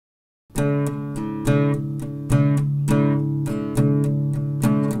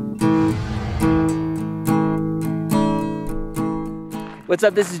What's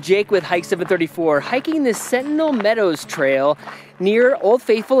up? This is Jake with Hike 734, hiking the Sentinel Meadows trail near Old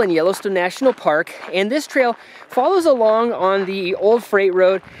Faithful in Yellowstone National Park. And this trail follows along on the old freight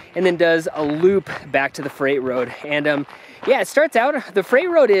road and then does a loop back to the freight road. And yeah, it starts out, the freight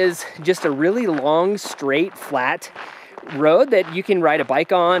road is just a really long, straight, flat road that you can ride a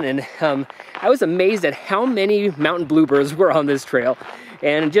bike on. And I was amazed at how many mountain bluebirds were on this trail.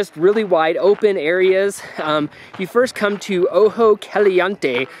 And just really wide open areas. You first come to Ojo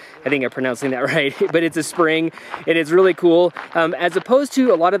Caliente, I think I'm pronouncing that right, but it's a spring and it's really cool. As opposed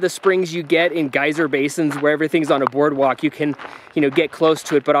to a lot of the springs you get in geyser basins where everything's on a boardwalk, you can, get close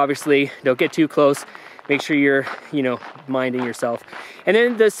to it, but obviously don't get too close. Make sure you're, minding yourself. And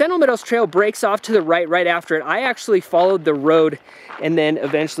then the Sentinel Meadows Trail breaks off to the right after it. I actually followed the road and then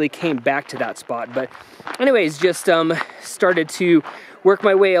eventually came back to that spot. But anyways, just started to work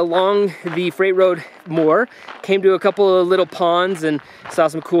my way along the freight road more, came to a couple of little ponds and saw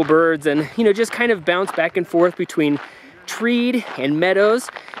some cool birds and, just kind of bounced back and forth between treed and meadows.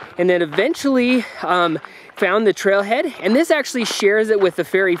 And then eventually found the trailhead, and this actually shares it with the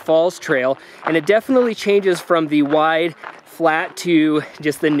Fairy Falls Trail, and it definitely changes from the wide, flat to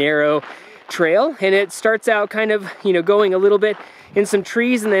just the narrow trail. And it starts out kind of, going a little bit in some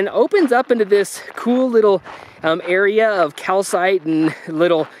trees and then opens up into this cool little area of calcite and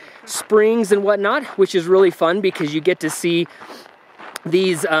little springs and whatnot, which is really fun because you get to see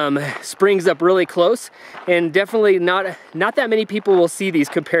these springs up really close, and definitely not that many people will see these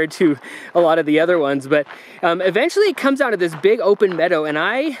compared to a lot of the other ones. But eventually it comes out of this big open meadow, and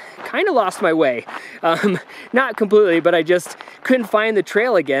I kind of lost my way. Not completely, but I just couldn't find the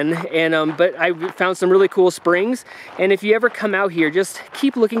trail again. And but I found some really cool springs, and if you ever come out here, just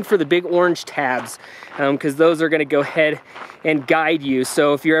keep looking for the big orange tabs, because those are going to go ahead and guide you.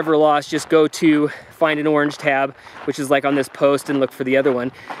 So if you're ever lost, just go to find an orange tab, which is like on this post, and look for the other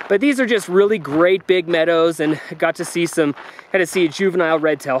one. But these are just really great big meadows, and got to see a juvenile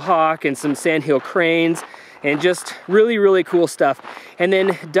red-tailed hawk and some sandhill cranes, and just really cool stuff. And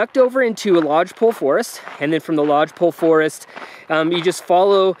then ducked over into a lodgepole forest, and then from the lodgepole forest, you just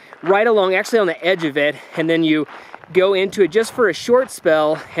follow right along, actually on the edge of it, and then you go into it just for a short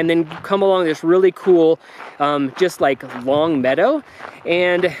spell, and then come along this really cool, just like long meadow,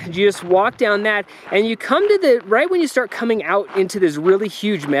 and you just walk down that, and you come to right when you start coming out into this really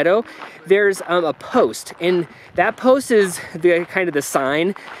huge meadow, there's a post, and that post is kind of the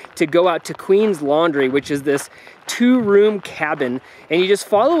sign to go out to Queen's Laundry, which is this 2-room cabin. And you just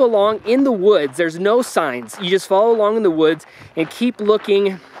follow along in the woods. There's no signs. You just follow along in the woods and keep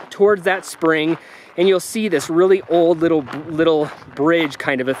looking towards that spring, and you'll see this really old little bridge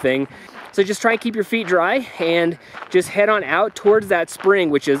kind of a thing. So just try and keep your feet dry and just head on out towards that spring,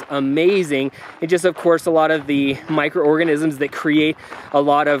 which is amazing. And just, of course, a lot of the microorganisms that create a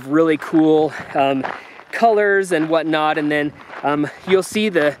lot of really cool colors and whatnot. And then you'll see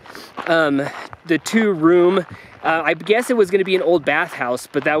the 2-room, I guess it was going to be an old bathhouse,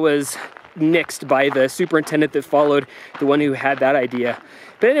 but that was nixed by the superintendent that followed the one who had that idea.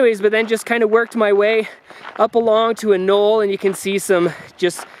 But anyways, but then just kind of worked my way up along to a knoll, and you can see some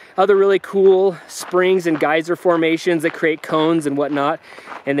just other really cool springs and geyser formations that create cones and whatnot.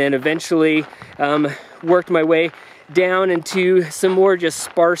 And then eventually worked my way down into some more just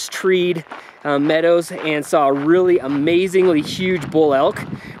sparse treed meadows, and saw a really amazingly huge bull elk,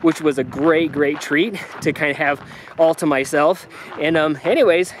 which was a great treat to kind of have all to myself. And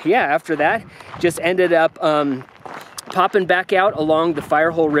anyways, yeah, after that just ended up popping back out along the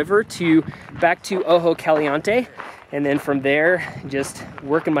Firehole River back to Ojo Caliente, and then from there just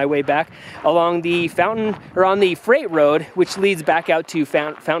working my way back along the on the freight road, which leads back out to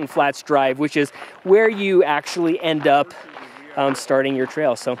Fountain Flats Drive, which is where you actually end up starting your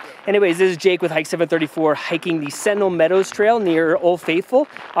trail. So anyways, this is Jake with Hike 734, hiking the Sentinel Meadows Trail near Old Faithful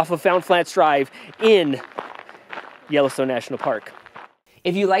off of Fountain Flats Drive in Yellowstone National Park.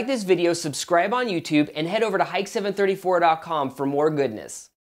 If you like this video, subscribe on YouTube and head over to hike734.com for more goodness.